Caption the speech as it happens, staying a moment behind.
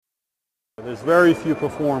There's very few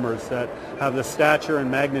performers that have the stature and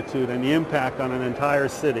magnitude and the impact on an entire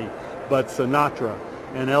city, but Sinatra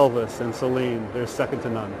and Elvis and Celine, they're second to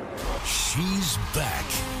none. She's back.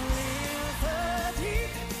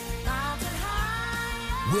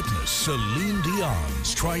 Witness Celine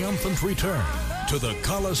Dion's triumphant return to the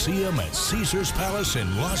Coliseum at Caesars Palace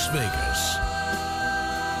in Las Vegas.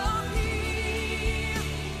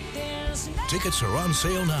 Tickets are on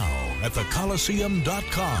sale now at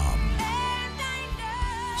thecoliseum.com.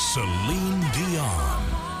 Celine Dion,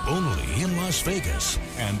 only in Las Vegas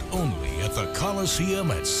and only at the Coliseum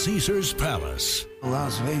at Caesars Palace.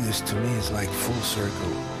 Las Vegas to me is like full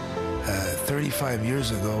circle. 35 years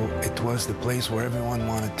ago, it was the place where everyone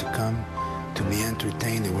wanted to come to be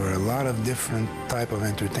entertained. There were a lot of different type of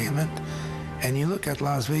entertainment. And you look at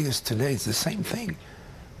Las Vegas today, it's the same thing.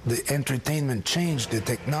 The entertainment changed, the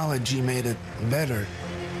technology made it better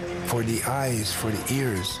for the eyes, for the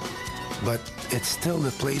ears. But it's still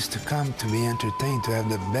the place to come to be entertained, to have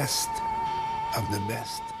the best of the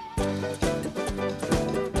best.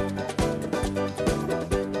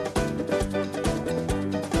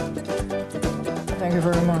 Thank you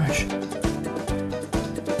very much.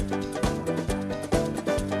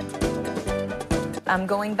 I'm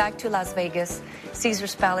going back to Las Vegas,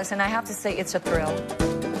 Caesars Palace, and I have to say it's a thrill.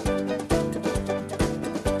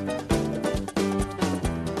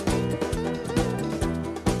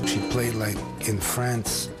 She played like in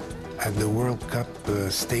France at the World Cup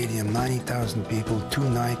stadium, 90,000 people, 2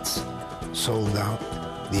 nights sold out.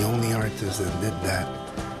 The only artist that did that.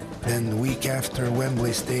 Then the week after,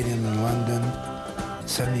 Wembley Stadium in London,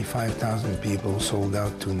 75,000 people sold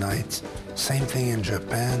out 2 nights. Same thing in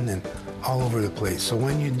Japan and all over the place. So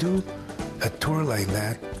when you do a tour like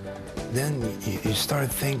that, then you start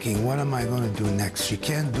thinking, what am I going to do next? You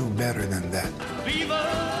can't do better than that. Viva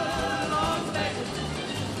Las Vegas!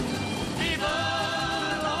 Viva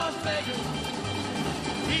Las Vegas!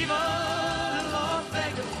 Viva Las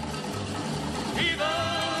Vegas! Viva,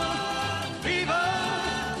 Viva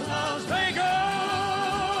Las Vegas!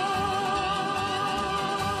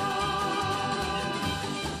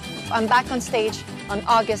 I'm back on stage on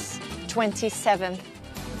August 27th.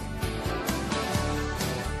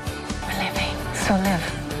 We're living, so live.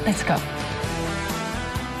 Let's go.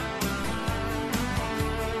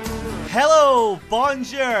 Hello,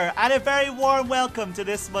 bonjour, and a very warm welcome to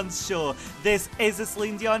this month's show. This is the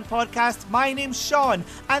Celine Dion podcast. My name's Sean,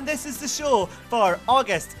 and this is the show for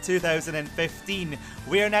August 2015.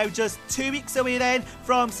 We are now just 2 weeks away then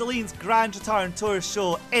from Celine's Grand Return Tour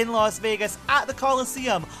show in Las Vegas at the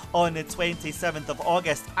Coliseum on the 27th of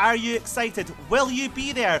August. Are you excited? Will you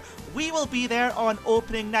be there? We will be there on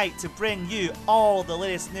opening night to bring you all the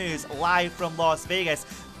latest news live from Las Vegas.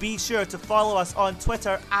 Be sure to follow us on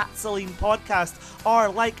Twitter at Celine Podcast or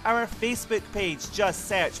like our Facebook page. Just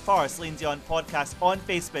search for Celine Dion Podcast on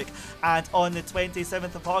Facebook. And on the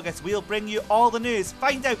 27th of August, we'll bring you all the news.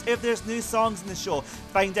 Find out if there's new songs in the show.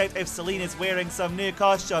 Find out if Celine is wearing some new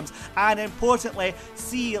costumes. And importantly,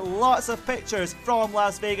 see lots of pictures from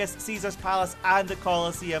Las Vegas, Caesars Palace and the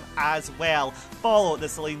Coliseum as well. Follow the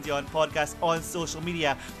Celine Dion Podcast on social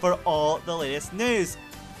media for all the latest news.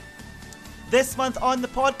 This month on the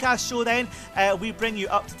podcast show then, we bring you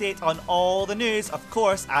up to date on all the news. Of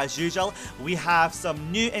course, as usual, we have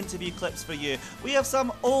some new interview clips for you. We have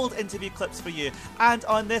some old interview clips for you. And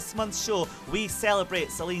on this month's show, we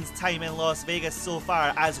celebrate Celine's time in Las Vegas so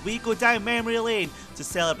far as we go down memory lane to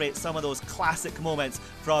celebrate some of those classic moments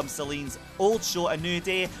from Celine's old show A New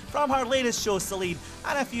Day, from her latest show Celine,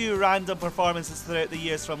 and a few random performances throughout the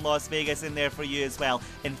years from Las Vegas in there for you as well.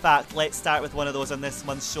 In fact, let's start with one of those on this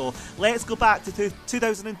month's show. Let's go back to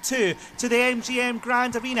 2002, to the MGM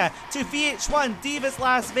Grand Arena, to VH1 Divas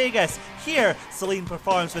Las Vegas. Here, Celine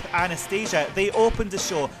performs with Anastasia. They opened the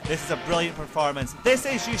show. This is a brilliant performance. This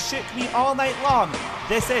is You Shook Me All Night Long.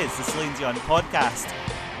 This is the Celine Dion Podcast.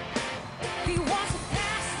 He was a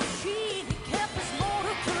fast machine, he kept his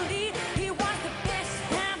motor clean. He was the best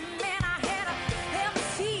damn man I had ever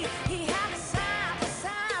seen. He had a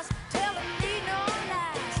size telling me no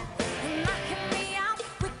lies, and knocking me out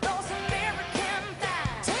with those American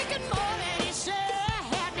thighs. Taking more than he said,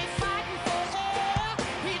 had me fighting for air.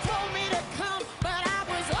 He told me to come, but I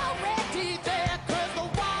was already there, 'cause the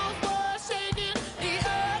walls were shaking, the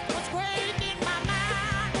earth was quaking, my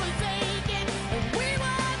mind was aching, and we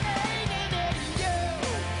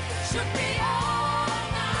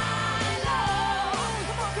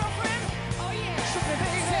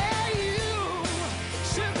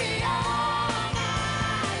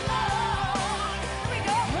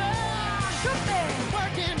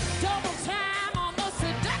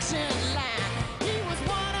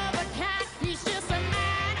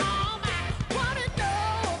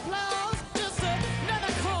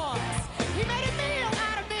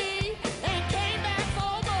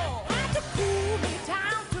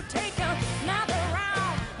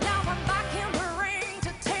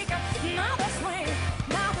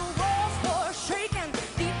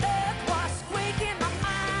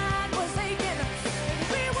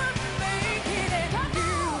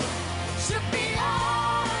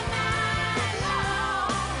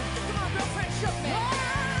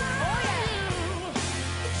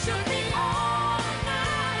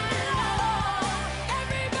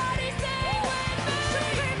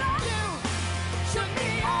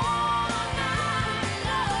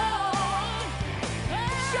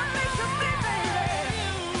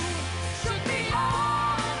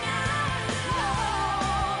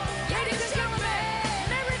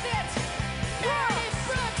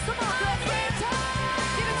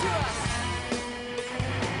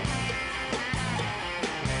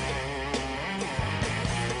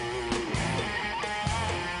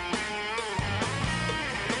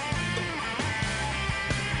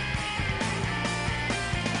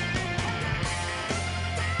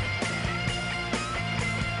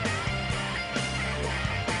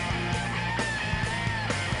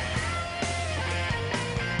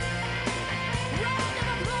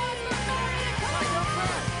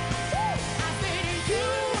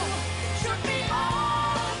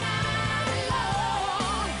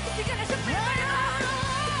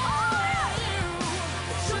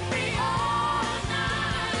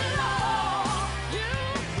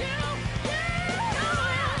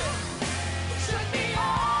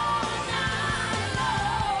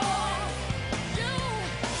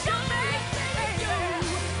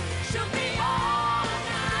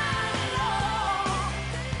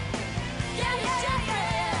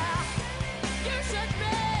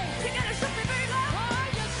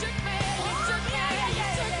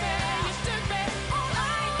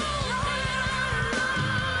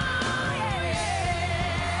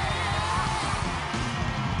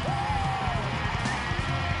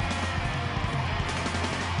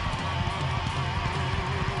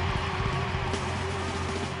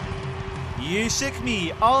You Shook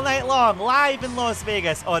Me all night long, live in Las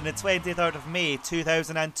Vegas on the 23rd of May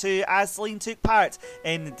 2002 as Celine took part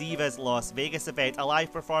in the Diva's Las Vegas event, a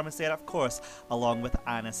live performance there, of course, along with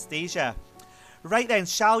Anastasia. Right then,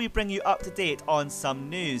 shall we bring you up to date on some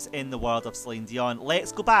news in the world of Celine Dion?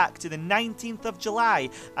 Let's go back to the 19th of July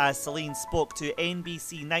as Celine spoke to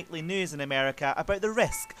NBC Nightly News in America about the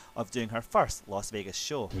risk of doing her first Las Vegas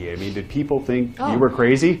show. Yeah, I mean, did people think you were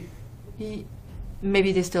crazy?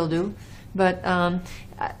 Maybe they still do. But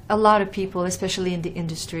a lot of people, especially in the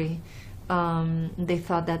industry, they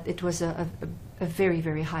thought that it was a very,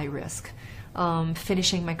 very high risk.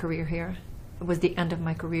 Finishing my career here, it was the end of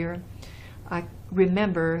my career. I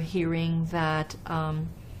remember hearing that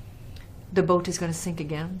the boat is going to sink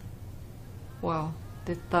again. Well,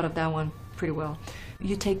 they thought of that one pretty well.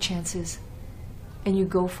 You take chances, and you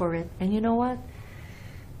go for it. And you know what?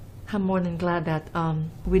 I'm more than glad that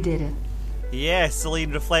we did it. Yes,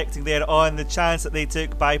 Celine reflecting there on the chance that they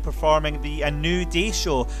took by performing the A New Day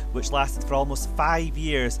show, which lasted for almost 5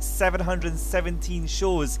 years, 717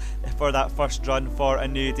 shows for that first run for A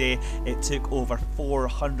New Day. It took over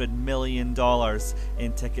 $400 million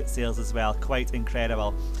in ticket sales as well. Quite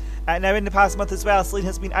incredible. Now, in the past month as well, Celine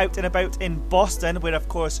has been out and about in Boston, where of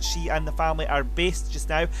course she and the family are based just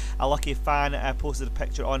now. A lucky fan posted a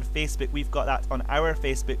picture on Facebook. We've got that on our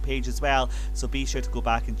Facebook page as well, so be sure to go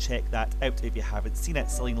back and check that out if you haven't seen it.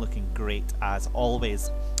 Celine looking great as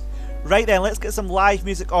always. Right then, let's get some live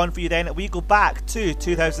music on for you then. We go back to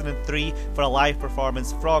 2003 for a live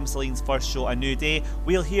performance from Celine's first show, A New Day.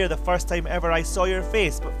 We'll hear The First Time Ever I Saw Your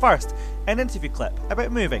Face, but first, an interview clip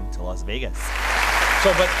about moving to Las Vegas.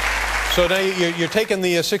 So now you're taking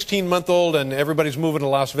the 16-month-old and everybody's moving to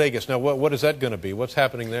Las Vegas. Now, what is that going to be? What's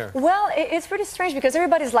happening there? Well, it's pretty strange because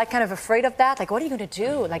everybody's like kind of afraid of that. Like, what are you going to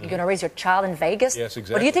do? Like, you're going to raise your child in Vegas? Yes,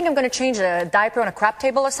 exactly. Or do you think I'm going to change a diaper on a crap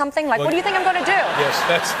table or something? Like, what do you think I'm going to do? Yes,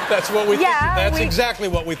 that's what we think. That's exactly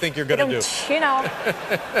what we think you're going to do. You know.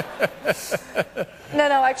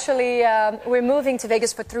 No, actually, we're moving to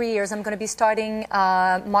Vegas for 3 years. I'm going to be starting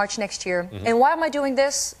March next year. Mm-hmm. And why am I doing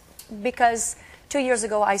this? Because 2 years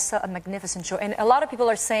ago, I saw a magnificent show. And a lot of people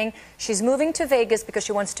are saying she's moving to Vegas because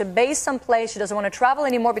she wants to base someplace. She doesn't want to travel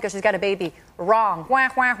anymore because she's got a baby. Wrong. Wah,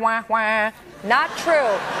 wah, wah, wah. Not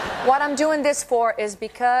true. What I'm doing this for is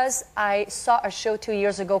because I saw a show 2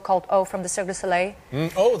 years ago called Oh from the Cirque du Soleil.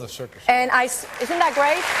 Oh, the Cirque du Soleil. And isn't that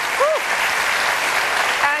great? Woo.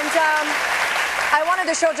 And I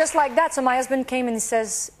wanted a show just like that, so my husband came and he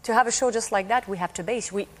says, to have a show just like that, we have to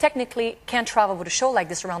base. We technically can't travel with a show like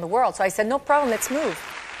this around the world. So I said, no problem, let's move.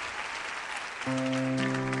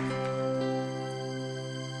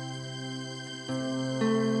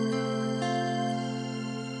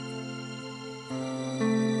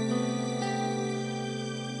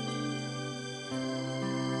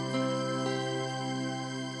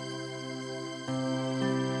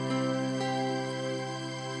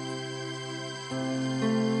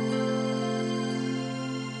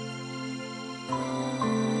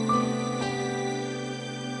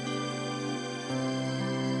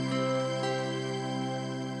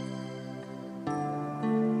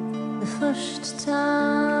 First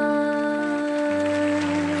time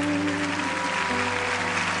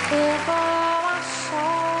ever I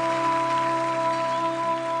saw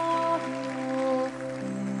your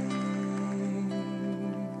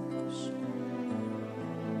face,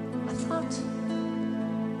 I thought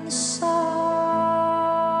when I saw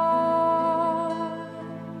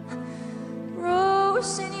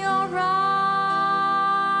rose in your eyes.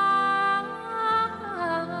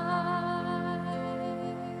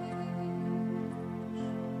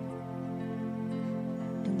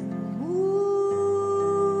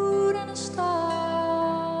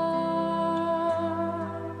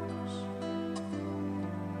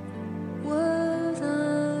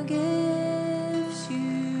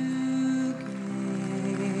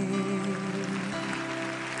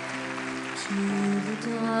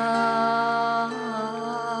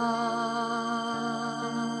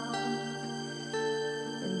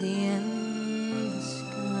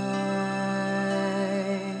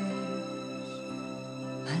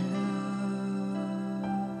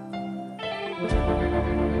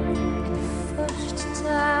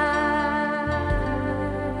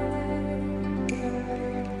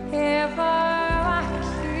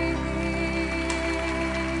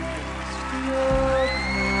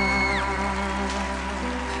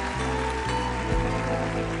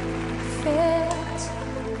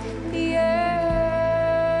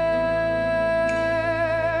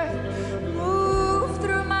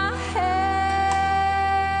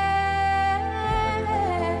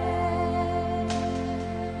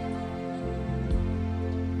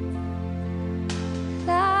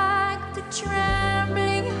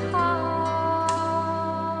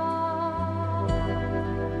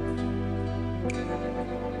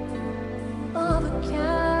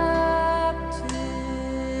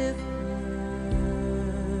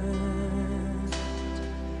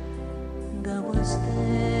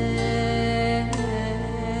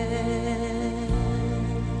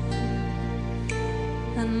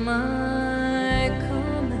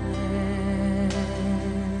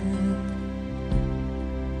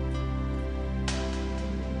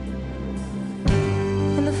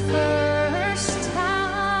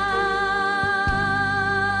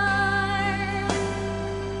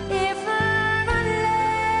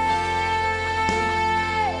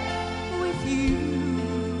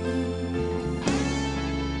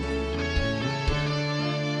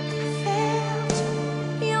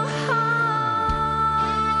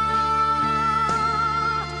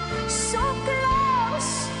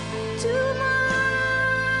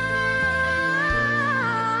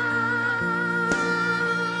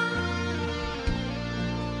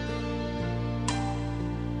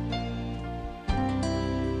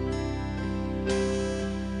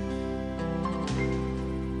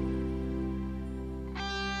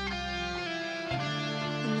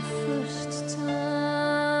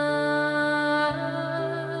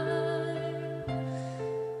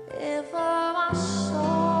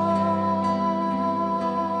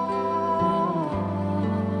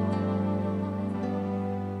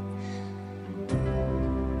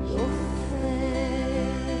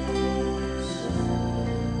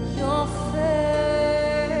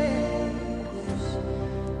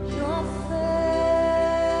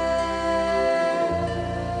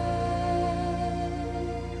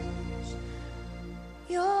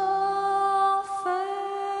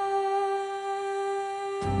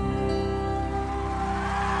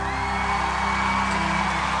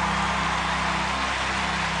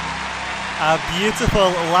 A beautiful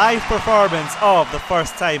live performance of The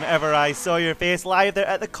First Time Ever I Saw Your Face live there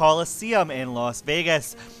at the Coliseum in Las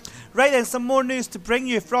Vegas. Right then, some more news to bring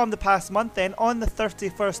you from the past month then. On the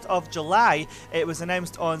 31st of July, it was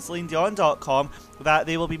announced on CelineDion.com that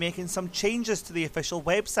they will be making some changes to the official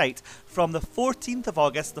website. From the 14th of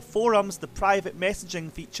August, the forums, the private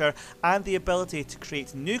messaging feature, and the ability to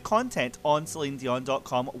create new content on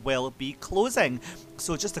CelineDion.com will be closing.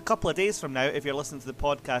 So just a couple of days from now, if you're listening to the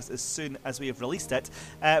podcast as soon as we have released it.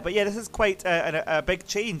 But yeah, this is quite a big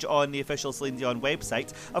change on the official Celine Dion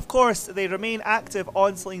website. Of course, they remain active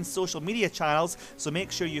on Celine's social media channels, so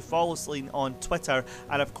make sure you follow Celine on Twitter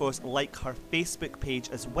and of course like her Facebook page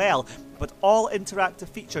as well. But all interactive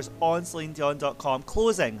features on CelineDion.com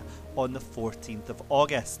closing on the 14th of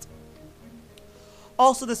August.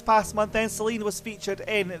 Also this past month then, Celine was featured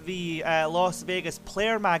in the Las Vegas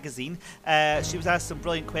Player magazine. She was asked some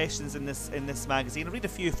brilliant questions in this magazine. I'll read a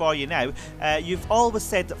few for you now. You've always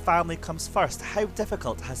said that family comes first. How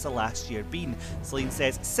difficult has the last year been? Celine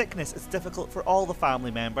says, sickness is difficult for all the family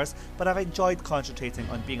members, but I've enjoyed concentrating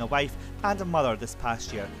on being a wife and a mother this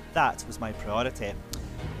past year. That was my priority.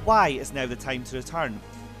 Why is now the time to return?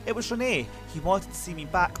 It was Rene. He wanted to see me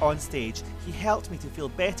back on stage. He helped me to feel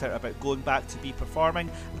better about going back to be performing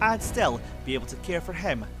and still be able to care for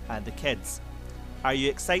him and the kids. Are you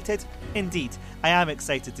excited? Indeed, I am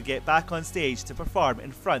excited to get back on stage to perform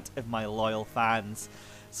in front of my loyal fans.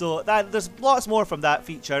 So there's lots more from that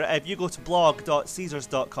feature. If you go to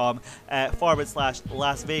blog.caesars.com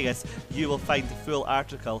 /Las Vegas, you will find the full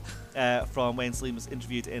article from when Celine was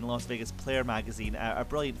interviewed in Las Vegas Player magazine. A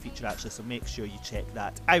brilliant feature actually, so make sure you check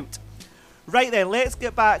that out. Right then, let's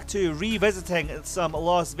get back to revisiting some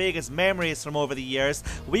Las Vegas memories from over the years.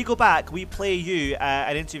 We go back, we play you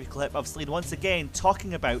an interview clip of Celine once again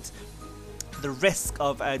talking about the risk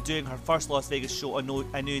of doing her first Las Vegas show on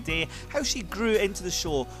A New Day, how she grew into the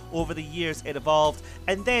show over the years it evolved,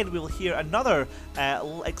 and then we'll hear another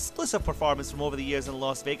exclusive performance from over the years in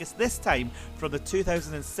Las Vegas, this time from the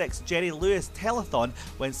 2006 Jerry Lewis Telethon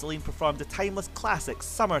when Celine performed the timeless classic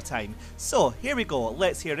Summertime. So here we go,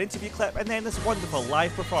 let's hear an interview clip and then this wonderful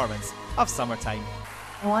live performance of Summertime.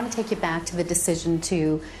 I want to take you back to the decision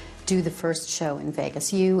to do the first show in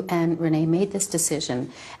Vegas. You and Renee made this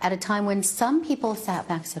decision at a time when some people sat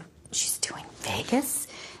back and said, she's doing Vegas?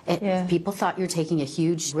 People thought you were taking a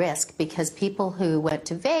huge risk because people who went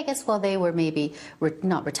to Vegas, well, they were maybe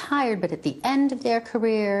not retired, but at the end of their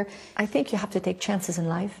career. I think you have to take chances in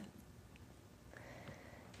life.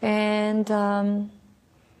 And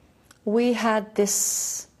we had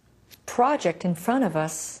this project in front of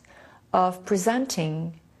us of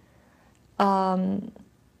presenting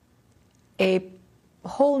a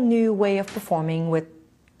whole new way of performing with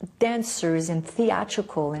dancers and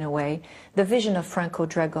theatrical in a way. The vision of Franco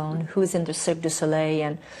Dragone, who's in the Cirque du Soleil,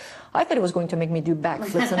 and I thought it was going to make me do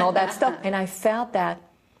backflips and all that stuff. And I felt that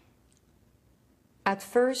at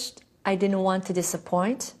first I didn't want to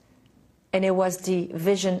disappoint, and it was the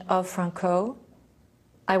vision of Franco.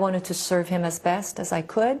 I wanted to serve him as best as I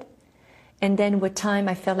could. And then with time,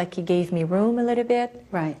 I felt like he gave me room a little bit.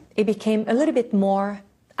 Right. It became a little bit more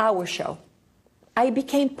our show. I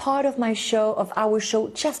became part of my show, of our show,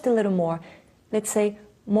 just a little more, let's say,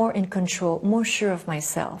 more in control, more sure of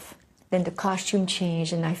myself. Then the costume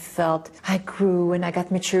changed, and I felt I grew and I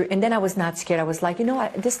got mature. And then I was not scared. I was like, you know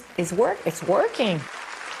what, this is it's working.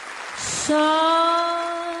 Summertime,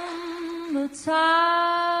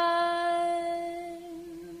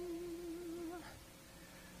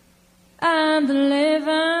 and the living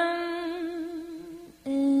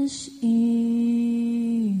is easy.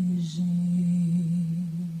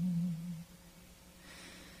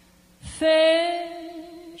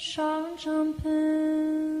 Fish are jumping,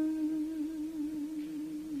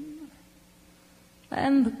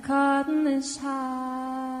 and the cotton is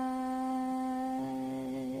high.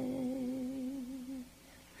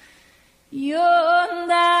 Your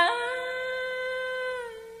night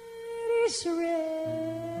is rich,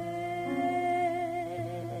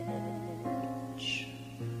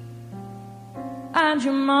 and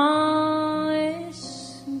your mom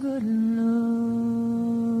is good looking.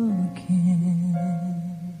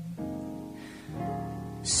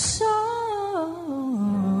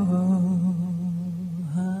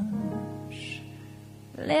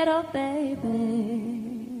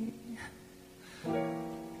 baby,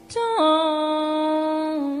 don't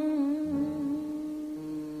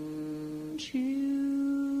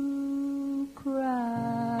you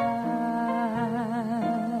cry.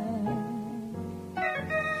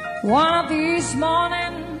 One of these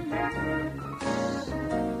mornings,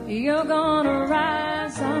 you're gonna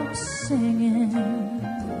rise up singing.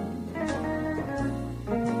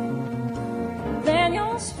 Then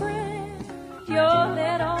you'll spread your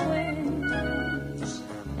little wings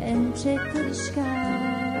and take to the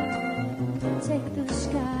sky, take to the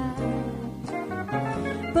sky.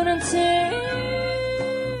 But until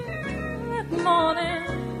that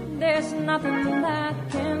morning, there's nothing that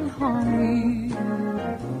can harm you.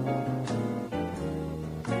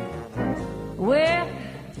 Well,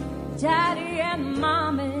 Daddy and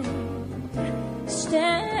Mommy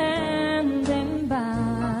standing by.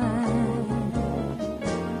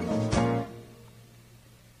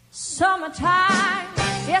 Summertime,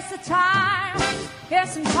 it's the time.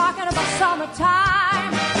 Yes, I'm talking about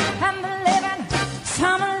summertime. And the living,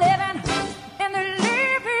 summer living, and the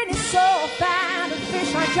living is so fine. The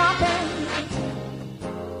fish are jumping,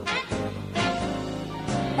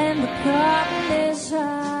 and the cotton is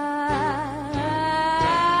high.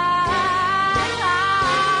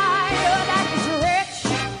 Your daddy's rich,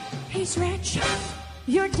 he's rich.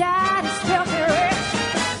 Your dad is filthy rich.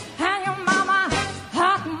 And your mama,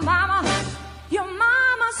 hot mama, your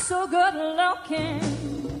mama's so good looking.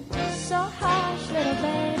 So hush, little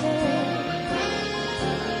baby,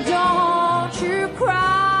 don't you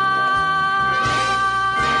cry.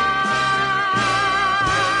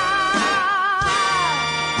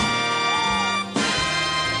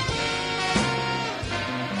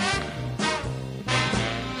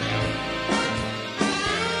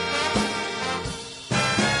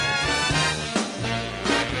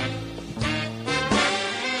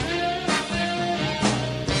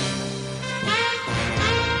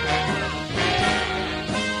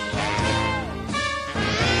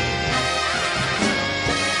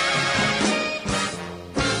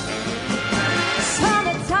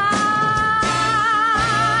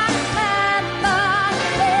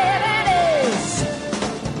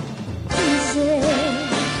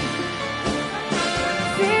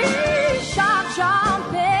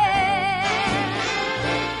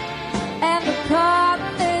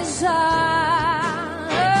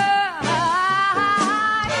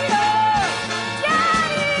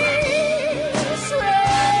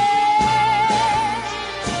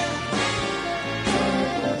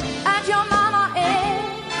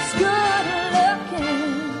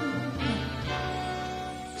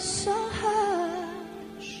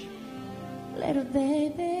 Little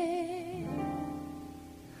baby,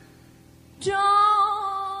 don't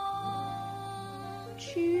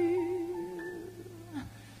you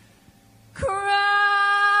cry.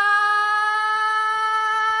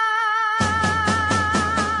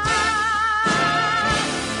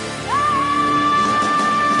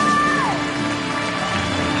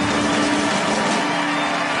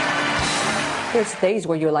 There's days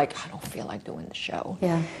where you're like, I don't feel like doing the show.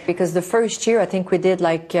 Yeah. Because the first year, I think we did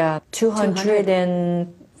like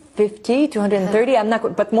 250, 230, I'm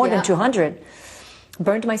not, but more than 200.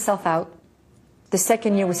 Burned myself out. The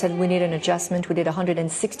second year, we said we need an adjustment. We did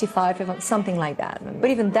 165, something like that. But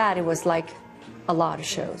even that, it was like a lot of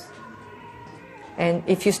shows. And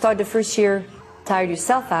if you start the first year, tired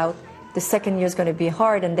yourself out, the second year is going to be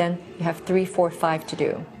hard, and then you have 3, 4, 5 to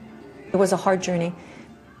do. It was a hard journey,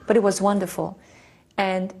 but it was wonderful.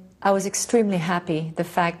 And I was extremely happy the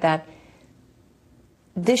fact that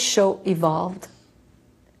this show evolved.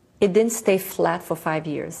 It didn't stay flat for 5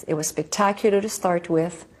 years. It was spectacular to start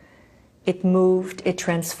with. It moved, it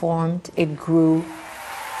transformed, it grew.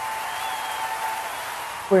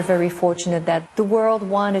 We're very fortunate that the world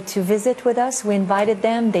wanted to visit with us. We invited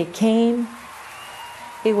them, they came.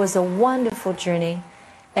 It was a wonderful journey,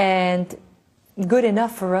 and good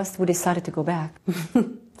enough for us, we decided to go back.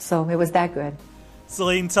 So it was that good.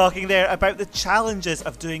 Celine talking there about the challenges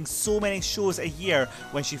of doing so many shows a year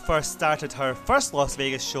when she first started her first Las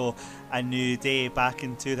Vegas show, A New Day, back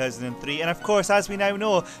in 2003. And of course, as we now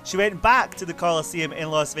know, she went back to the Coliseum in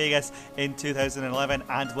Las Vegas in 2011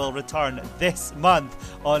 and will return this month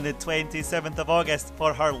on the 27th of August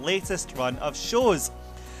for her latest run of shows.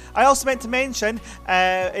 I also meant to mention,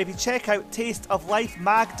 if you check out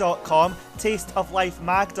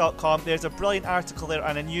tasteoflifemag.com, there's a brilliant article there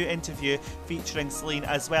and a new interview featuring Celine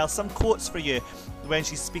as well. Some quotes for you when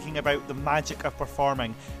she's speaking about the magic of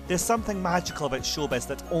performing. There's something magical about showbiz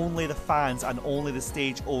that only the fans and only the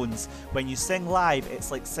stage owns. When you sing live,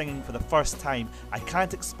 it's like singing for the first time. I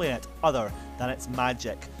can't explain it other than it's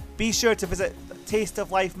magic. Be sure to visit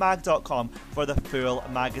tasteoflifemag.com for the full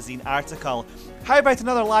magazine article. How about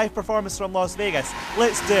another live performance from Las Vegas?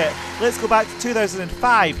 Let's do it. Let's go back to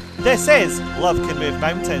 2005. This is Love Can Move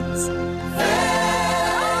Mountains.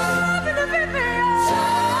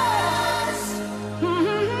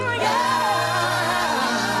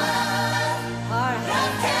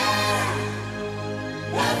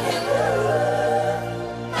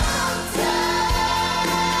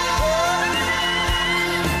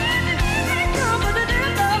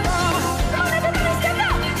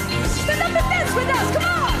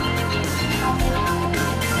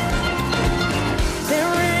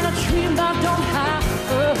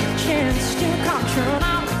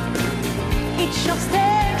 Just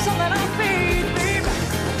takes a little faith, baby.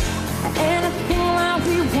 Anything that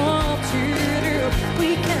we want to do,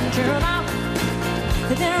 we can turn out.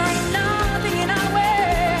 There ain't nothing in our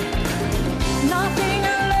way, nothing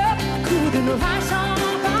our love couldn't rise on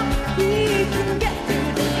above. We can get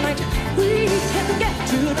through the night, we can get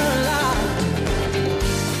to the light.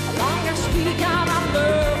 As long as we got our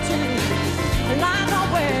love to light our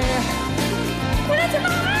way. When it's in our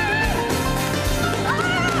way.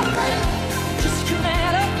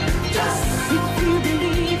 Just if you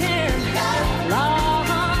believe in love,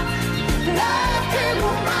 love can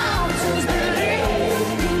move mountains.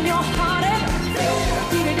 Believe in your heart and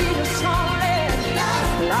feel it in your soul.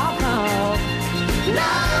 Love, love,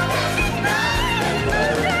 love can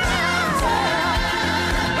move mountains.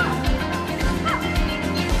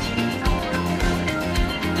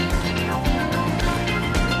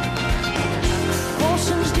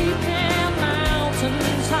 Oceans deep and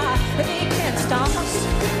mountains high, they can't stop us.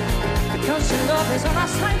 Because your love is on our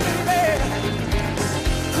side, baby.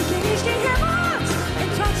 We can reach the heavens and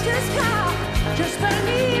touch the sky. Just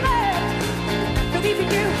believe it. Believe in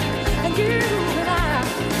you and you and I.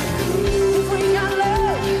 If we got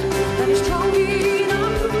love that is strong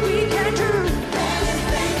enough, we can do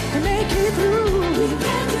anything and make it through. We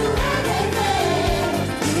can do anything.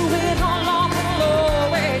 Do it all off and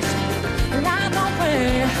always. Light the way.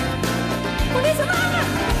 When it's a moment.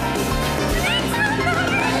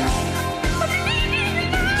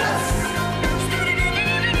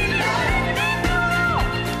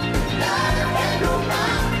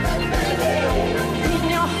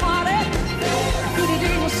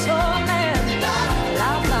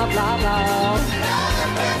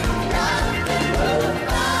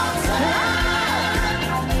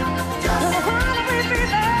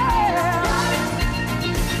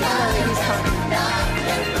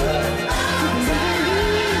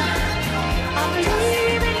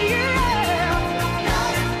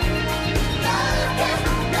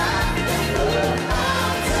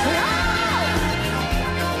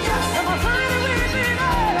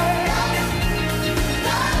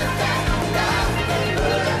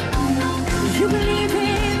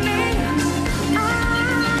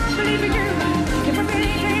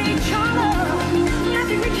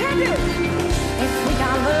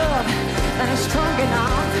 Strong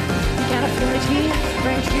enough, you gotta feel it here,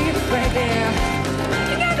 right there.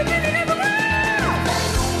 You gotta get it everywhere.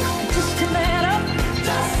 Just a matter,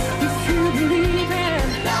 if you believe in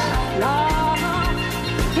love,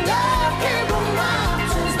 love can move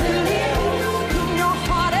mountains. Believe in your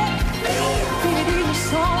heart and feel it in your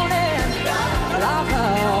soul and love,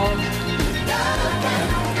 love. Love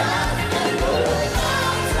can move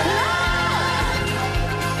mountains.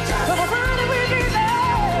 But I find it with me there.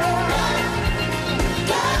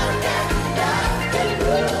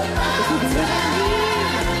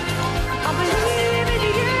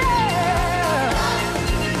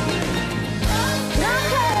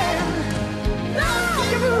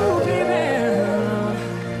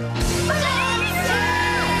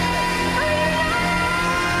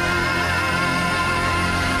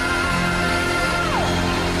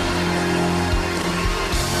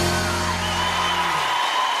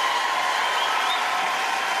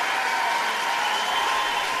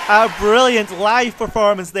 A brilliant live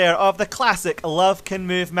performance there of the classic Love Can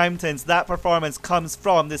Move Mountains. That performance comes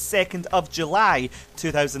from the 2nd of July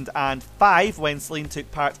 2005 when Celine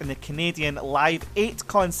took part in the Canadian Live 8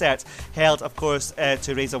 concert, held of course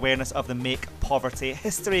to raise awareness of the Make Poverty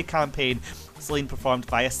History campaign. Celine performed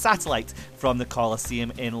via satellite from the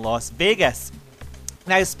Coliseum in Las Vegas.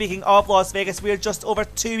 Now, speaking of Las Vegas, we are just over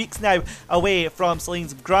 2 weeks now away from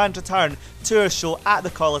Celine's grand return tour show at the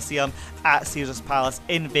Coliseum at Caesars Palace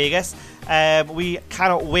in Vegas. We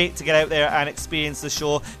cannot wait to get out there and experience the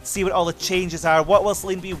show, see what all the changes are. What will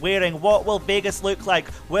Celine be wearing? What will Vegas look like?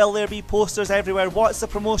 Will there be posters everywhere? What's the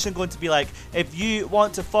promotion going to be like? If you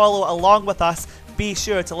want to follow along with us, be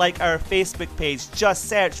sure to like our Facebook page. Just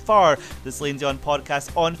search for the Celine Dion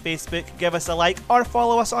Podcast on Facebook. Give us a like or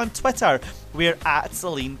follow us on Twitter. We're at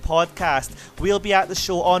Celine Podcast. We'll be at the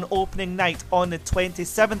show on opening night on the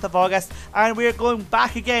 27th of August, and we're going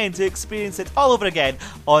back again to experience it all over again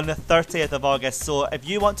on the 30th of August. So if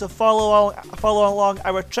you want to follow along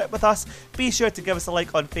our trip with us, be sure to give us a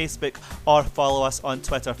like on Facebook or follow us on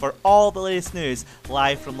Twitter for all the latest news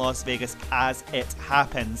live from Las Vegas as it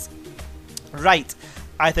happens. Right.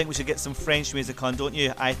 I think we should get some French music on, don't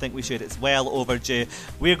you? I think we should. It's well overdue.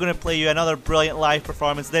 We're going to play you another brilliant live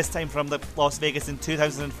performance, this time from the Las Vegas in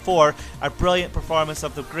 2004. A brilliant performance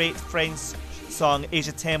of the great French song Et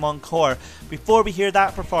Je t'aime encore. Before we hear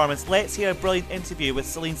that performance, let's hear a brilliant interview with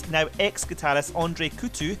Celine's now ex-guitarist Andre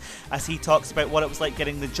Coutu as he talks about what it was like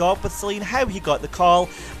getting the job with Celine, how he got the call,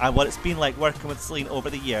 and what it's been like working with Celine over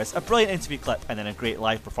the years. A brilliant interview clip and then a great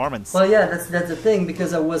live performance. Well, yeah, that's the thing,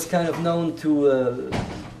 because I was kind of known to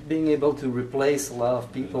being able to replace a lot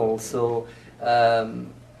of people. So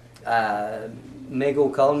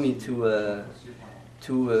Mego called me to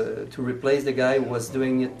replace the guy who was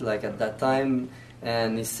doing it like at that time,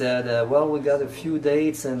 and he said, well, we got a few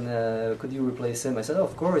dates, and could you replace him? I said, oh,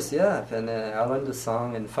 of course, yeah. And I learned the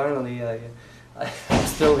song, and finally I'm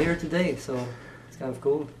still here today, so it's kind of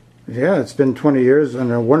cool. Yeah, it's been 20 years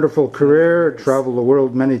and a wonderful career. Travel the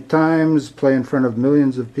world many times, play in front of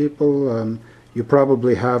millions of people. You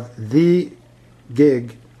probably have the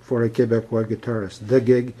gig for a Quebecois guitarist. The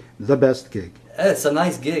gig, the best gig. It's a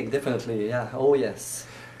nice gig, definitely, yeah. Oh, yes.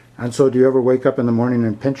 And so do you ever wake up in the morning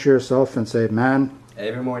and pinch yourself and say, man?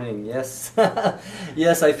 Every morning, yes.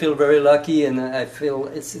 Yes, I feel very lucky, and I feel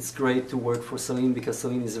it's great to work for Celine, because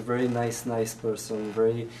Celine is a very nice person,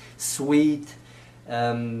 very sweet.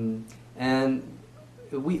 And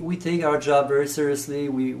we take our job very seriously.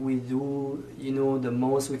 We do, the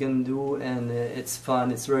most we can do, and it's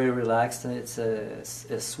fun. It's very relaxed. It's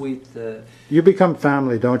a sweet. You become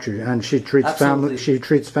family, don't you? And she treats Absolutely. family. She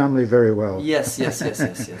treats family very well. Yes.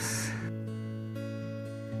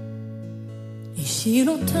 Et si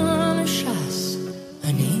l'automne chasse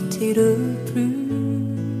un été de plus,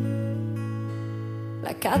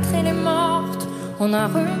 la 4 elle est morte, on a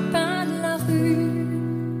repeint la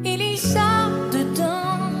rue, et les arbres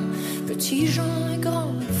dedans, petits gens et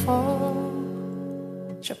grands et forts.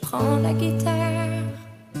 Je prends la guitare,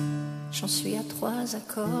 j'en suis à 3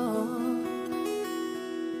 accords.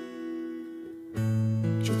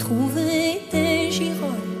 J'ai trouvé des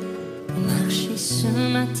girolles au marché ce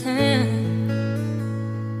matin.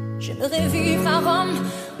 J'aimerais vivre à Rome,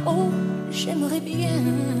 oh, j'aimerais bien.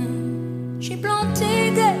 J'ai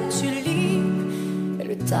planté des tulipes et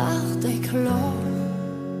le tarde à éclore.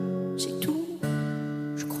 C'est tout,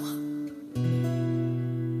 je crois.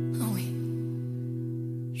 Ah oui,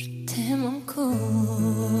 je t'aime encore.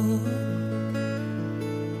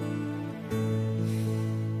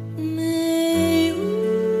 Mais où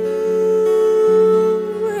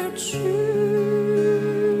es-tu?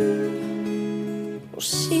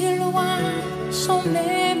 Aussi loin sans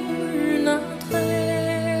même une adresse.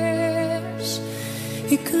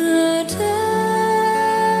 Et que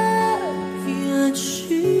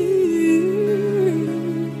deviens-tu?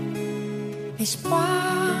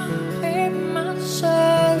 L'espoir est ma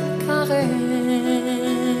seule caresse.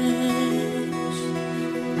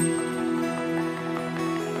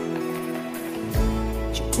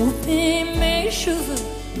 J'ai coupé mes cheveux,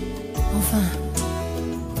 enfin,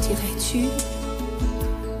 dirais-tu?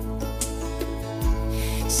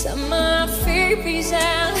 Ça m'a fait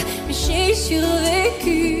bizarre, mais j'ai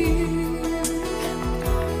survécu.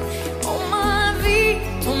 On m'invite,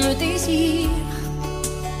 on me désire,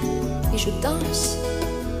 et je danse,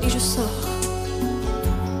 et je sors.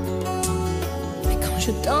 Mais quand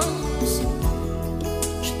je danse,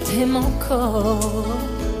 je t'aime encore.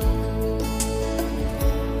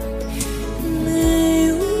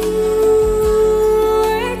 Mais où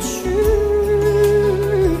es-tu?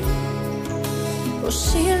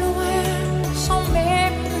 Aussi loin, sans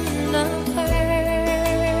même une adresse.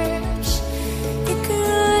 Et que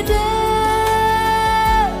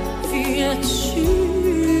deviens-tu?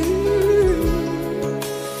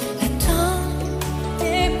 Le temps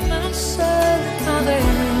est ma seule caresse.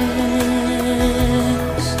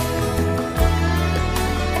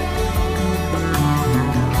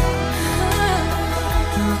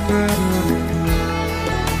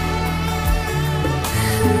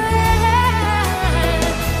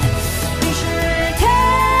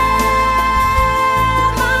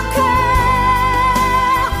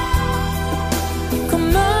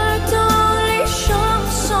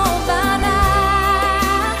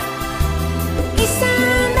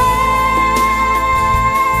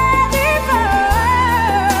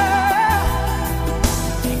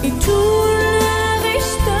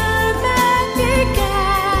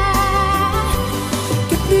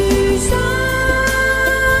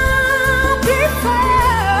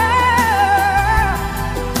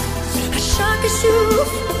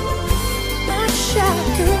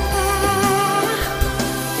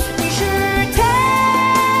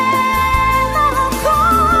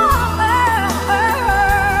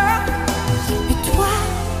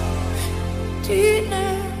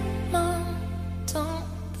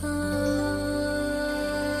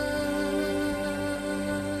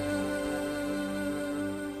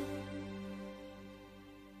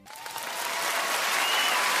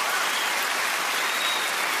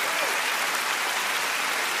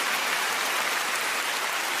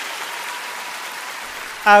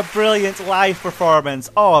 A brilliant live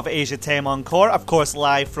performance of Asia Time Encore, of course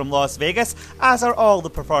live from Las Vegas, as are all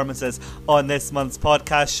the performances on this month's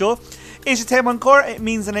podcast show. Asia Time Encore, it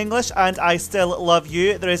means in English, and I Still Love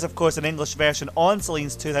You. There is, of course, an English version on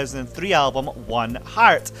Celine's 2003 album, One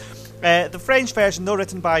Heart. The French version, though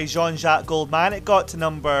written by Jean-Jacques Goldman, it got to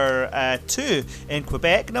number 2 in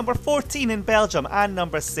Quebec, number 14 in Belgium, and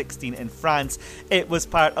number 16 in France. It was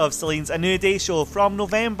part of Celine's A New Day show from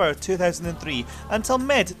November 2003 until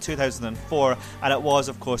mid-2004, and it was,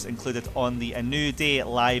 of course, included on the A New Day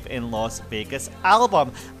Live in Las Vegas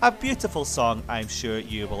album. A beautiful song, I'm sure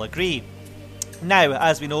you will agree. Now,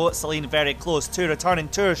 as we know, Celine very close to returning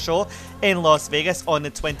to her show in Las Vegas on the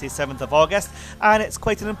 27th of August, and it's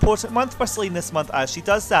quite an important month for Celine this month as she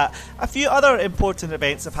does that. A few other important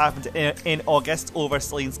events have happened in August over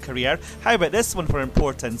Celine's career. How about this one for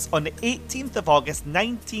importance? On the 18th of August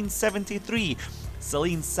 1973,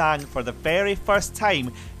 Celine sang for the very first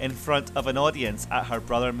time in front of an audience at her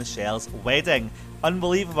brother Michel's wedding.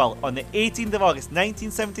 Unbelievable. On the 18th of August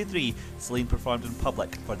 1973, Celine performed in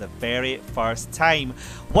public for the very first time.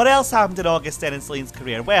 What else happened in August then in Celine's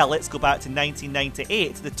career? Well, let's go back to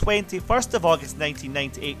 1998, the 21st of August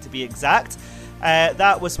 1998 to be exact.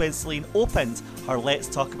 That was when Celine opened her Let's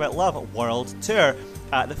Talk About Love World Tour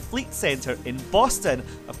at the Fleet Centre in Boston,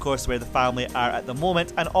 of course where the family are at the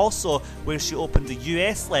moment, and also where she opened the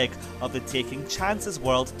US leg of the Taking Chances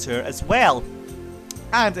World Tour as well.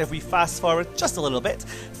 And if we fast forward just a little bit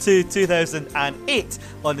to 2008,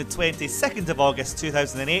 on the 22nd of August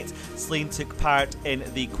 2008, Celine took part in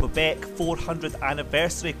the Quebec 400th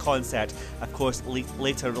anniversary concert, of course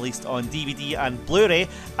later released on DVD and Blu-ray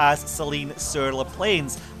as Celine sur les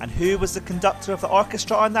Plains. And who was the conductor of the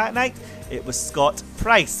orchestra on that night? It was Scott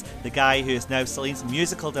Price, the guy who is now Celine's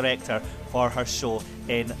musical director for her show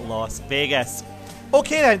in Las Vegas.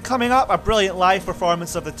 Okay then, coming up, a brilliant live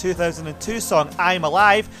performance of the 2002 song I'm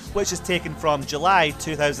Alive, which is taken from July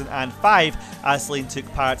 2005 as Celine took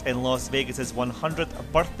part in Las Vegas' 100th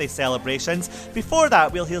birthday celebrations. Before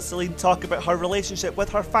that, we'll hear Celine talk about her relationship with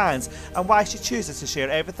her fans and why she chooses to share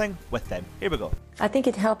everything with them. Here we go. I think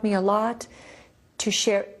it helped me a lot to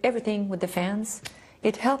share everything with the fans.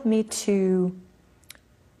 It helped me to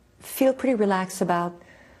feel pretty relaxed about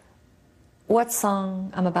what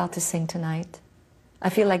song I'm about to sing tonight. I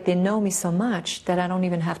feel like they know me so much that I don't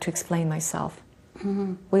even have to explain myself.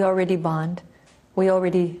 Mm-hmm. We already bond. We're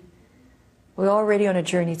already on a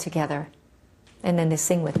journey together. And then they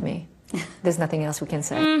sing with me. There's nothing else we can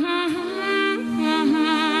say.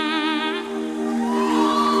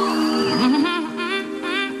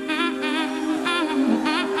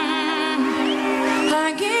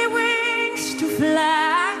 I get wings to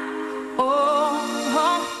fly.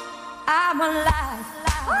 Oh, I'm alive.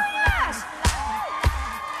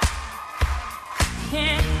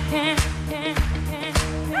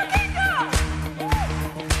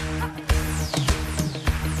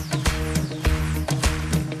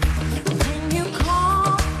 When you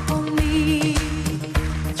call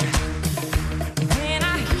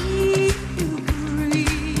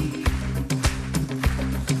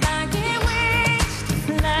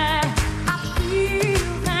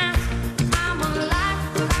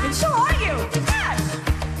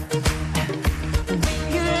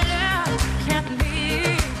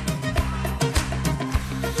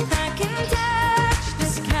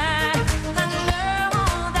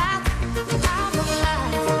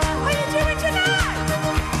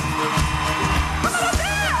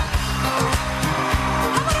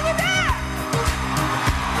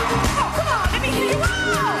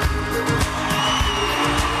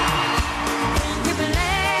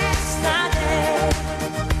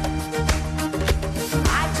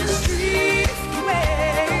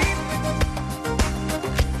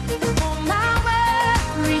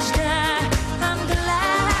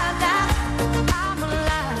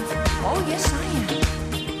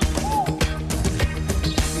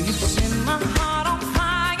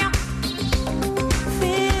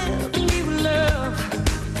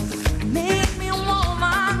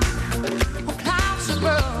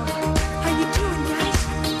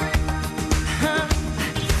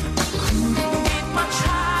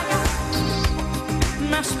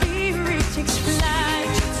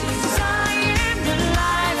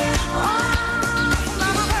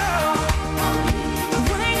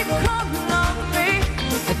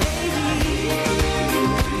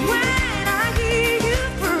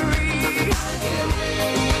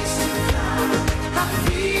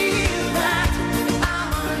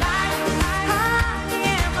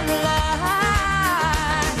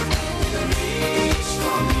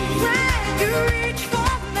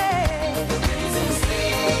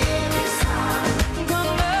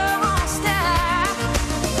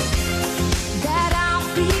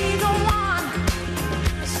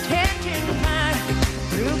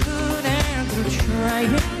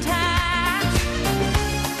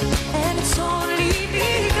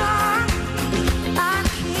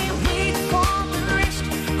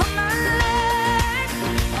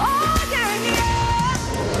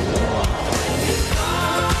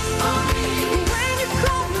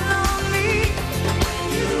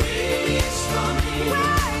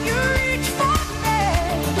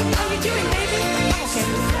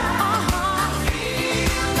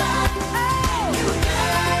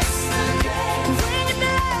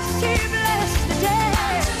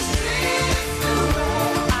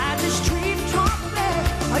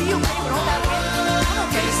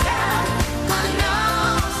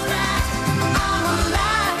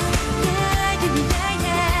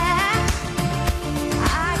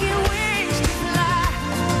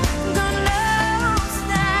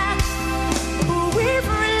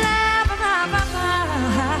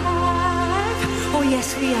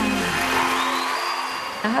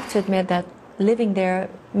I have to admit that living there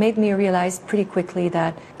made me realize pretty quickly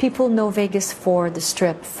that people know Vegas for the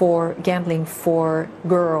strip, for gambling, for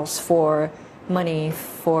girls, for money,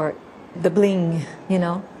 for the bling, you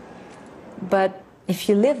know. But if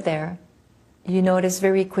you live there, you notice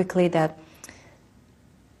very quickly that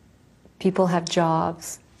people have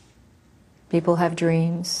jobs, people have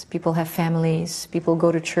dreams, people have families, people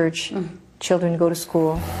go to church, children go to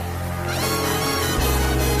school.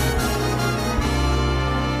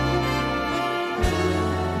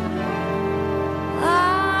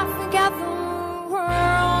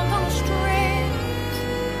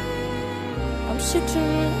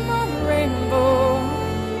 Sitting on a rainbow,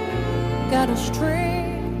 got a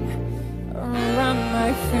string around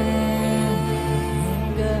my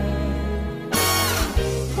finger.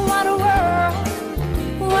 What a world,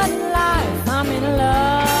 what a life, I'm in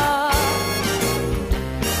love.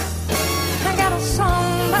 I got a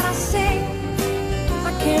song that I sing,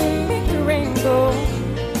 I can make the rainbow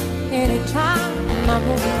anytime I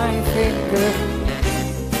move my finger.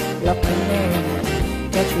 Look at me.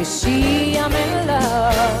 Can't you see I'm in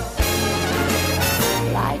love?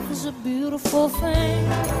 Life is a beautiful thing.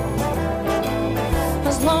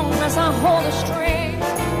 As long as I hold a string,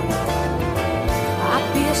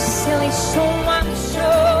 I'd be a silly soul, I'm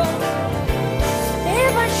sure,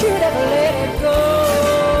 if I should ever let it go.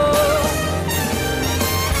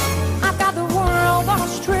 I've got the world on a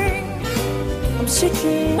string, I'm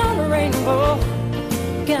sitting on a rainbow,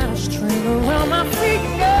 got a string around my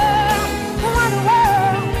finger. What a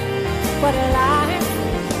world, what a life,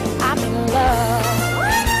 I'm in love.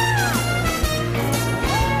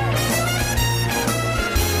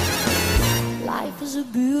 Life is a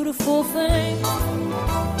beautiful thing.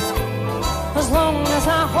 As long as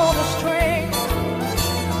I hold a string,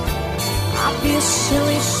 I'll be a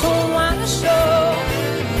silly soul, I'm sure,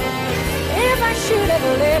 if I should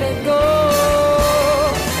ever let it go.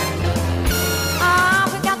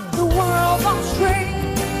 I've got the world on a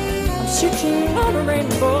string, sitting on a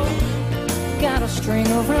rainbow, got a string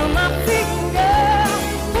around my finger.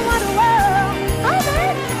 What a world, oh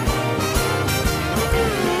baby.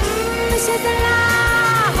 This is the life.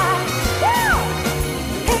 Woo!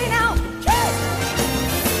 Hey now,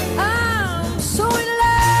 I'm so in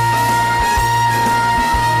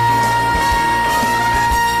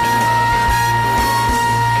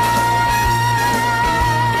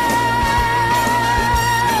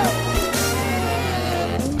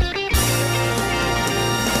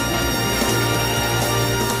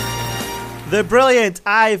The brilliant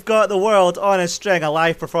I've Got the World on a String, a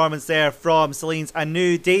live performance there from Celine's A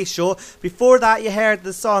New Day show. Before that, you heard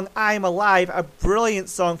the song I'm Alive, a brilliant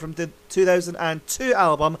song from the 2002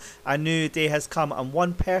 album A New Day Has Come, and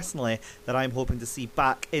one personally that I'm hoping to see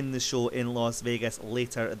back in the show in Las Vegas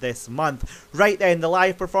later this month. Right then, the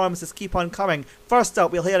live performances keep on coming. First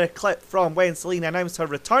up, we'll hear a clip from when Celine announced her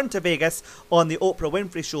return to Vegas on the Oprah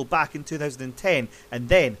Winfrey Show back in 2010, and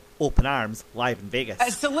then Open Arms live in Vegas.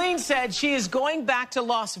 As Celine said, she is going back to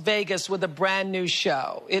Las Vegas with a brand new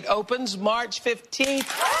show. It opens March 15th.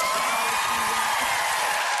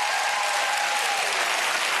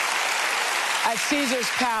 At Caesar's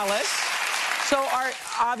Palace. So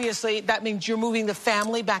obviously that means you're moving the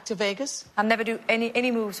family back to Vegas? I'll never do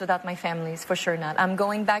any moves without my families, for sure not. I'm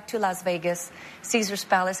going back to Las Vegas, Caesar's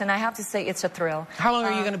Palace, and I have to say it's a thrill. How long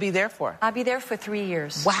are you going to be there for? I'll be there for 3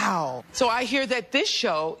 years. Wow. So I hear that this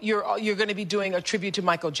show, you're going to be doing a tribute to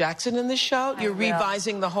Michael Jackson in this show? You're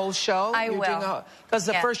revising the whole show? I will. Because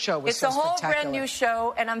the first show was so spectacular. It's a whole brand new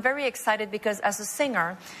show, and I'm very excited because as a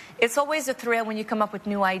singer, it's always a thrill when you come up with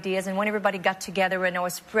new ideas, and when everybody got together and I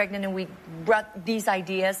was pregnant and we brought these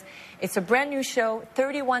ideas. It's a brand new show,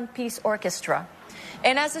 31-piece orchestra.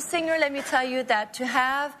 And as a singer, let me tell you that to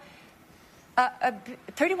have a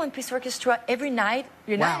 31-piece orchestra every night,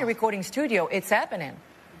 you're not in a recording studio, it's happening.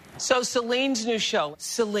 So Celine's new show,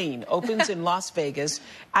 Celine, opens in Las Vegas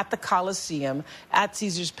at the Coliseum at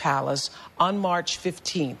Caesar's Palace on March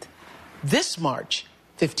 15th. This March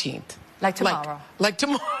 15th. Like tomorrow. Like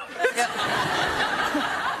tomorrow.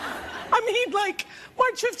 I mean, like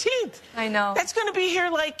March 15th. I know. That's going to be here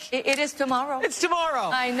like... It is tomorrow. It's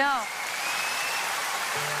tomorrow. I know.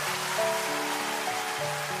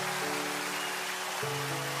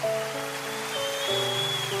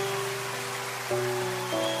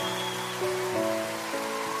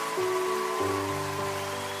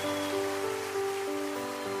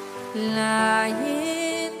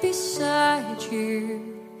 Lying beside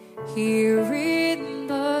you, here in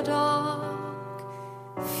the dark,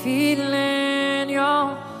 feeling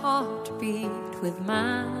your heartbeat with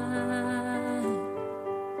mine.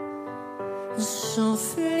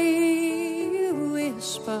 Softly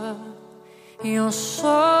whisper, you're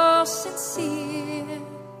so sincere.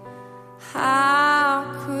 How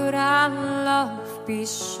could our love be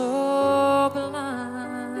so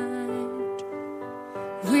blind?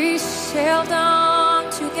 We sailed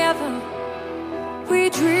on together, we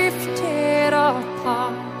drifted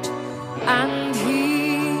apart, and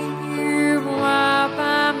here you are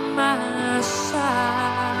by my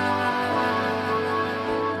side.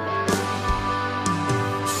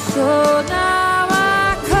 So now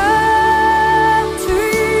I come to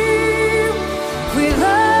you with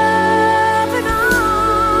open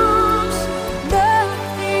arms,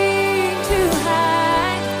 nothing to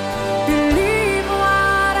hide. Believe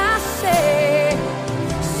what I say.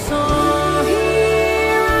 So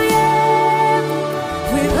here I am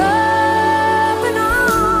with open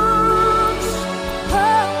arms,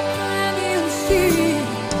 hoping you'll see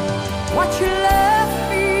what your love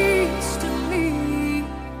means to me.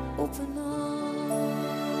 Open arms.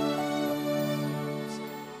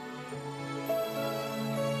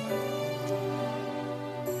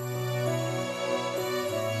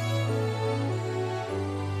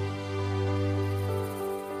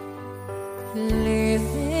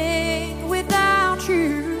 Living without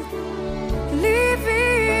you,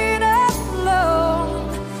 living alone.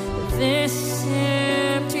 This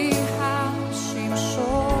empty house seems so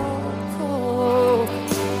cold.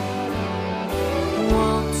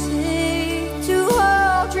 Wanting to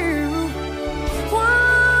hold you,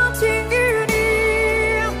 wanting you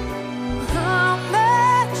near. How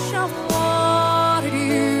much I wanted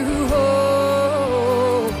you.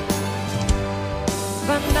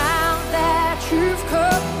 But now that you've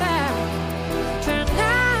come back,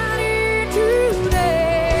 tonight into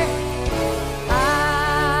day, I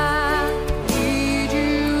need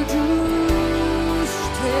you to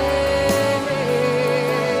stay.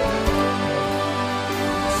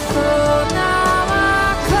 So now I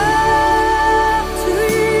come to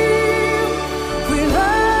you with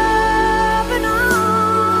open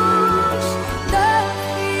arms,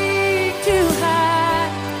 nothing to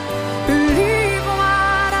hide. Believe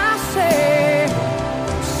what I say.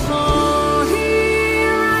 So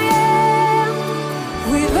here I am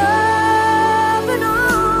with open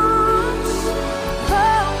arms,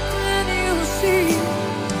 hoping you'll see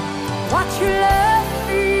what your love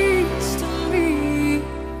means to me.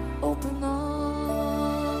 Open arms.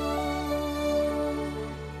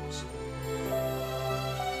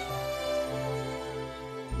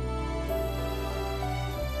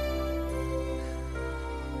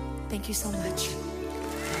 Thank you so much.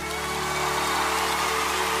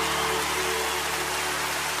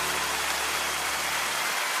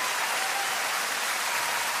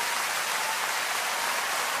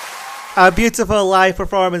 A beautiful live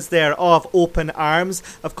performance there of Open Arms.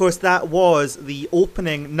 Of course, that was the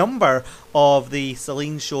opening number of the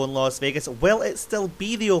Celine show in Las Vegas. Will it still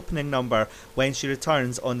be the opening number when she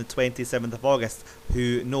returns on the 27th of August?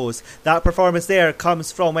 Who knows? That performance there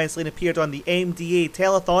comes from when Celine appeared on the MDA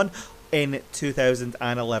Telethon in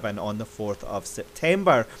 2011 on the 4th of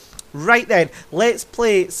September. Right then, let's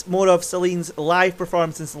play more of Celine's live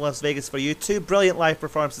performances in Las Vegas for you. Two brilliant live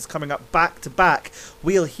performances coming up back to back.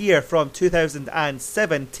 We'll hear from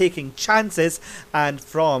 2007, Taking Chances, and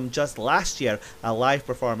from just last year, a live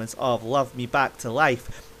performance of Love Me Back to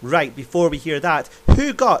Life. Right, before we hear that,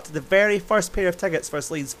 who got the very first pair of tickets for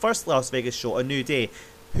Celine's first Las Vegas show, A New Day?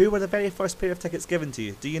 Who were the very first pair of tickets given to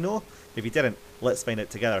you? Do you know? If you didn't, let's find it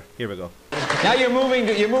together. Here we go. Now you're moving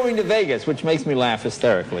to Vegas, which makes me laugh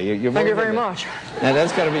hysterically. Thank you very much. Now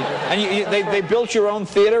that's got to be. And they built your own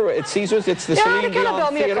theater at Caesars. It's the Celine they kind of Dion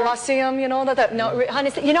built me a Theater. Colosseum. You know that. No,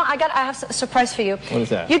 honey, you know I have a surprise for you. What is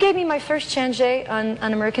that? You gave me my first chance, Jay, on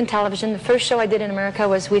American television. The first show I did in America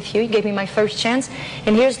was with you. You gave me my first chance,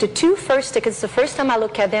 and here's the two first tickets. The first time I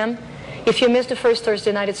look at them. If you miss the first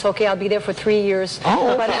Thursday night, it's okay. I'll be there for 3 years.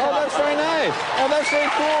 Oh, that's very nice. Oh, that's very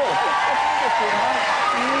cool.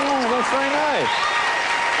 Oh, that's very nice.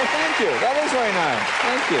 Well, thank you. That is very nice.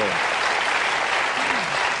 Thank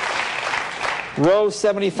you. Row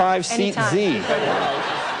 75, seat Anytime. Z.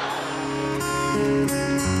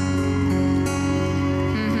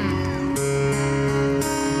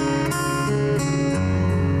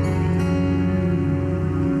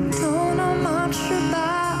 Don't know much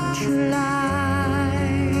about your life.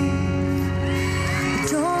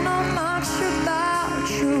 Don't know much about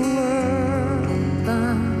your world,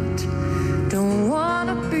 but don't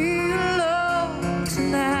wanna be alone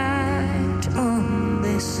tonight on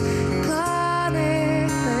this planet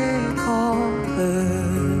they call Earth.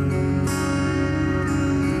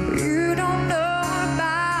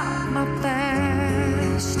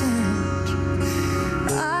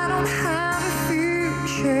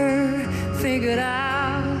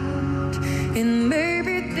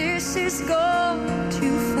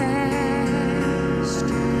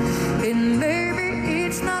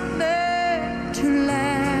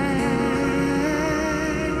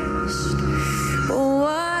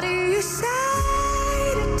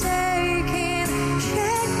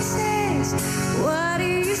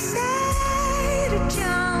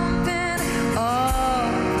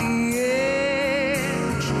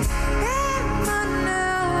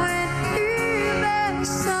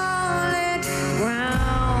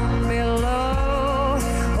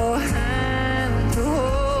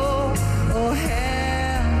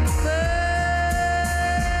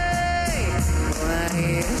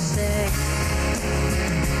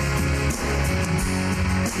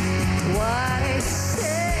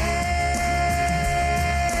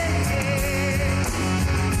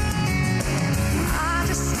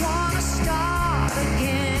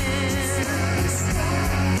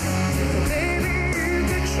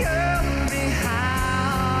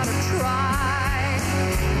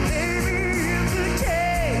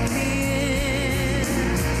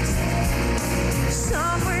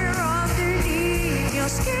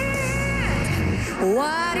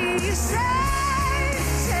 you say?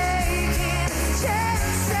 Taking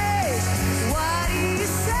chances. What do you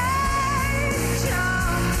say?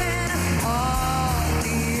 Jumping off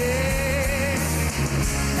the edge.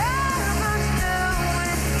 Never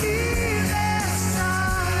knowing feeling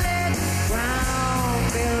solid ground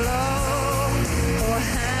below, or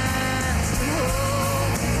hands to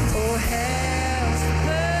hold, or hands to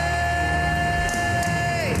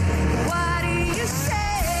play. What do you say?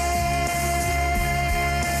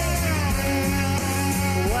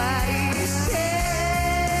 What do you say?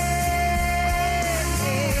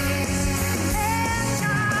 And I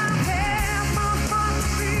have my heart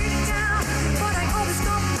beat down, but I always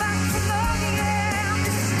come back to love you. Yeah,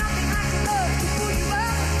 this is nothing like love to pull you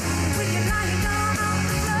up when you're lying down on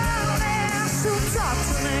the floor. Yeah, so talk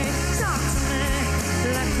to me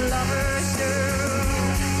like lovers do.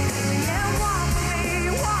 Yeah, walk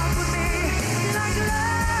with me like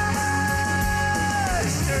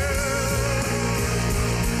lovers do.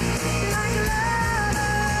 Like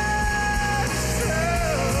lovers do.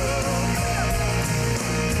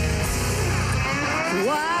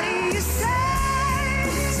 What do you say?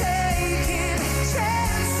 Taking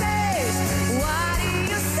chances. What do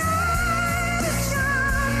you say?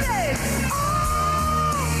 Jumping. Oh,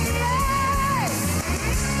 yeah.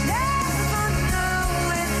 Never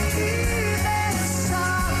knowing feeling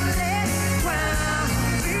solid ground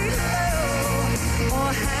below,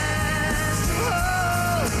 or hands to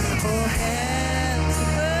hold, or hands to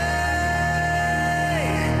play.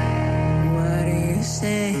 What do you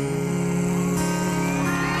say?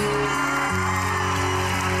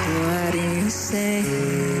 What do you say?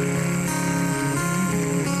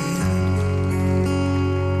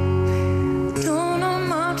 Don't know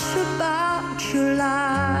much about your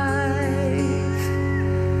life,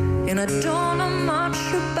 and I don't know much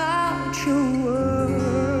about your world.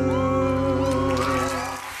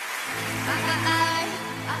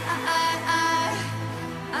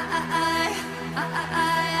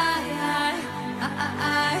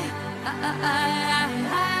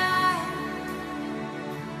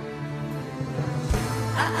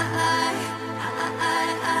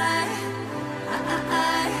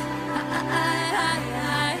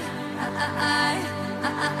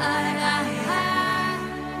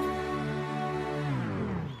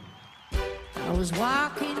 I was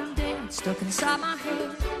walking dead, stuck inside my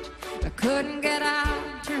head. I couldn't get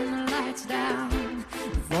out, turn the lights down.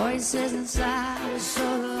 The voices inside were so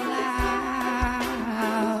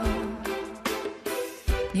loud.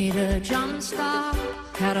 Need a jump start,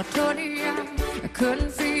 had a tornado. I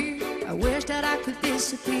couldn't feel, I wish that I could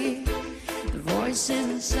disappear. The voices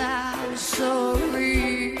inside were so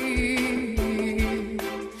real.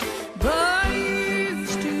 But you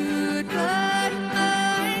stood by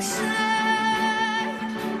my side,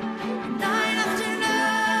 night after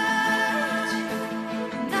night,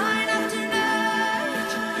 night after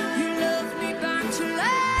night. You loved me back to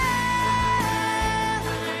life,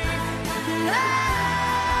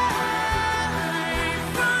 life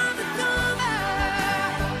from the cover.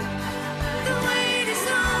 The wait is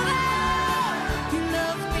over. You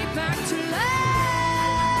loved me back to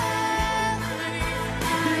life,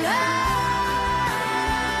 life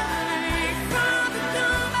from the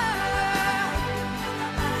cover.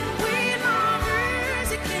 We're lovers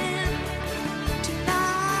again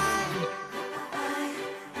tonight.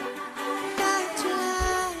 Back to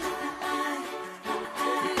life,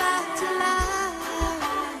 back to life,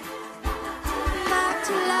 back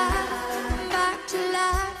to life, back to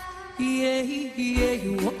life. Yeah, yeah,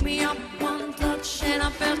 you woke me up one touch and I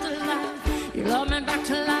felt alive. You love me back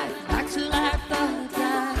to life,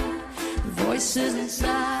 again. The voices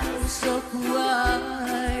inside were so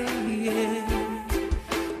quiet.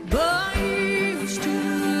 But you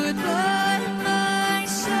stood by my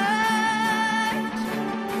side,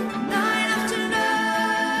 night after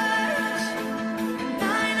night,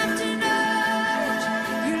 night after night.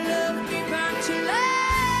 You loved me back to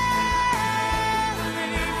life,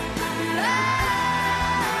 life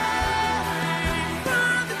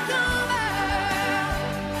from the cover.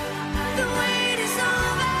 The wait is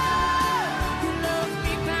over. You loved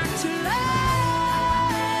me back to life.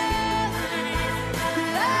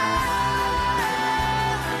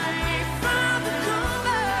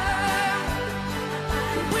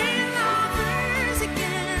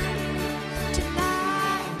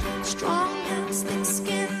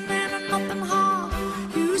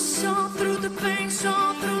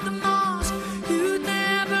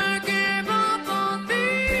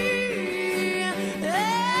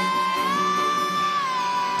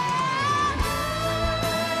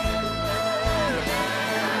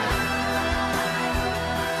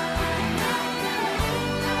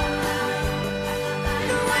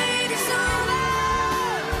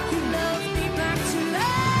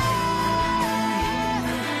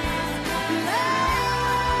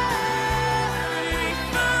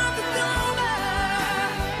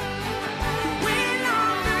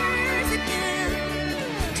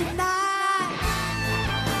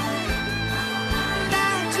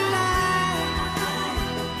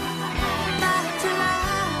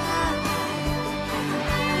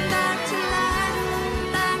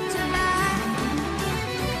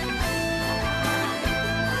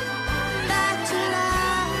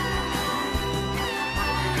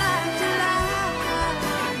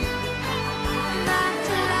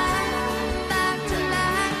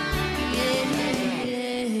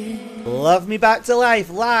 Love Me Back to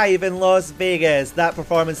Life live in Las Vegas. That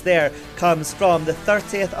performance there comes from the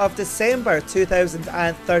 30th of December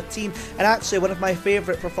 2013, and actually one of my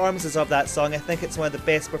favourite performances of that song. I think it's one of the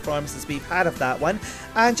best performances we've had of that one.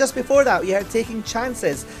 And just before that we heard Taking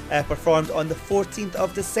Chances, performed on the 14th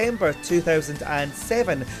of December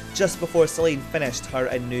 2007, just before Celine finished her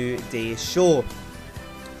A New Day show.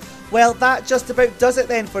 Well, that just about does it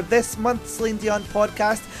then for this month's Celine Dion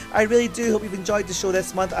podcast. I really do hope you've enjoyed the show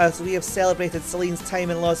this month, as we have celebrated Celine's time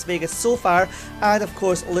in Las Vegas so far, and of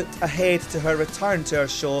course looked ahead to her return to our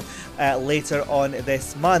show later on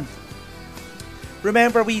this month.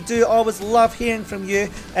 Remember, we do always love hearing from you,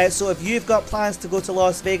 so if you've got plans to go to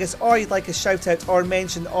Las Vegas, or you'd like a shout out or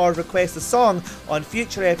mention or request a song on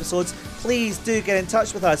future episodes, please do get in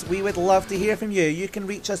touch with us. We would love to hear from you. You can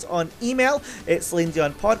reach us on email. It's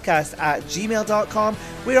CelineDionPodcast@gmail.com.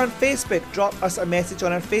 We're on Facebook. Drop us a message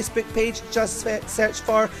on our Facebook page. Just search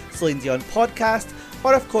for Celine Dion Podcast.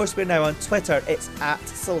 Or of course, we're now on Twitter. It's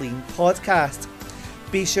 @Celine Podcast.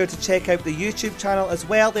 Be sure to check out the YouTube channel as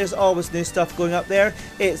well. There's always new stuff going up there.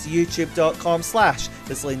 It's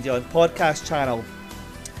youtube.com/the Celine Dion Podcast channel.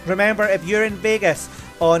 Remember, if you're in Vegas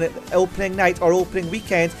on opening night or opening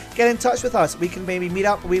weekend, get in touch with us. We can maybe meet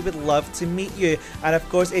up. We would love to meet you. And of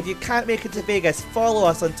course, if you can't make it to Vegas, follow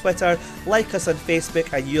us on Twitter, like us on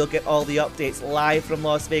Facebook, and you'll get all the updates live from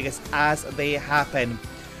Las Vegas as they happen.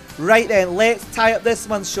 Right then, let's tie up this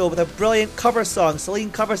month's show with a brilliant cover song.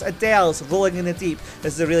 Celine covers Adele's Rolling in the Deep.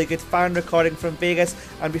 This is a really good fan recording from Vegas.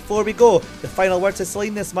 And before we go, the final word to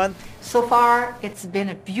Celine this month. So far, it's been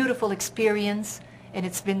a beautiful experience, and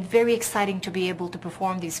it's been very exciting to be able to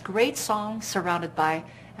perform these great songs surrounded by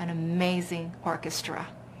an amazing orchestra.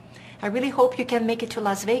 I really hope you can make it to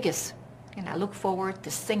Las Vegas, and I look forward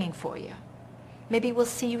to singing for you. Maybe we'll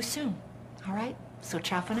see you soon. All right? So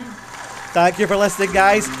ciao for now. Thank you for listening,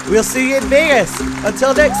 guys. We'll see you in Vegas.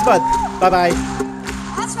 Until next month. Bye-bye.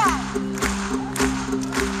 That's right.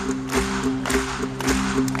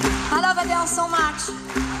 I love Adele so much.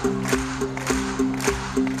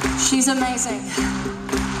 She's amazing.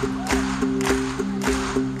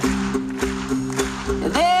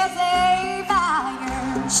 There's a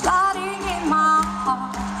fire starting in my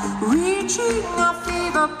heart, reaching a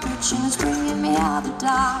fever pitch, and it's bringing me out the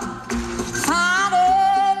dark.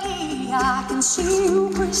 Finally, I can see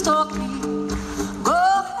you crystal clear. Go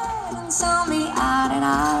ahead and sell me out, and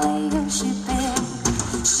I'll lay your ship bare.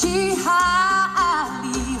 See how I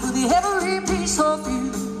leave with every piece of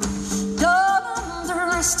you. Don't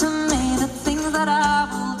underestimate the things that I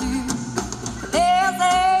will do. There's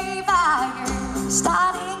a fire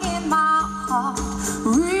starting in my heart,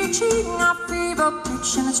 reaching a fever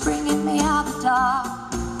pitch, and it's bringing me out the dark.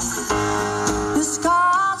 The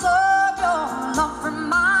scars of your love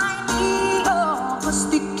remind me of us.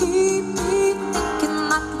 They keep me thinking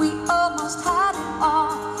that we almost had it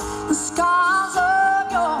all. The scars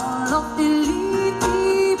of your love, they leave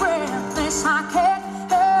me breathless. I can't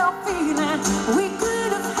help feeling we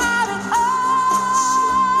could have had it all.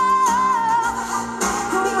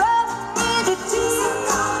 Running into deep.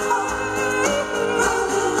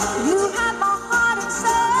 You had my heart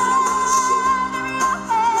inside of your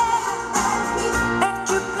head, and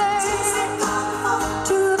you played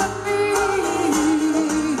to the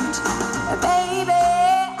beat. Baby,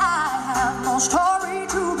 I have no story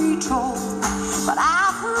to be told, but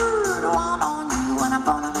I've heard one on you, and I'm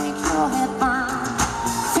gonna make your head burn.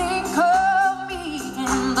 Think of me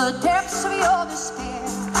in the depths of your despair,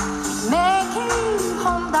 making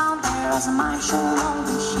home down there as my soul won't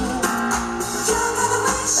be shared.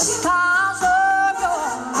 The scars of your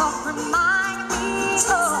love remind me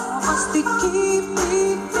of us. They keep me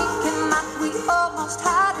thinking that we almost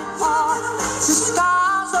had it all. The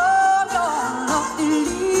scars of your love, they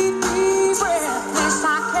leave me breathless. I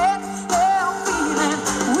can't help feeling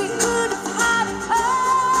we could have had it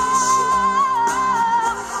all.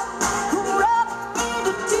 Running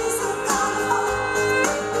into deep.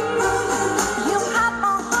 You had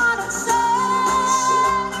my heart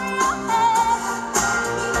inside your head,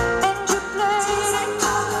 and you played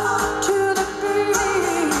to the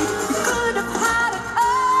beat. You could have had it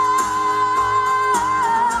all.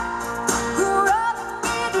 Running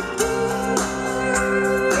into deep.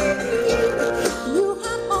 You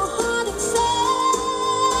had my heart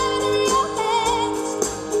inside your head,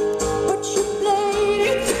 but you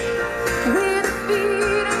played with a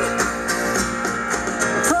beat.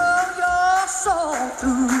 Throw your soul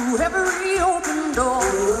through every open door.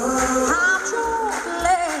 Count your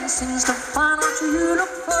blessings to find what you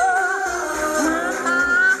look for.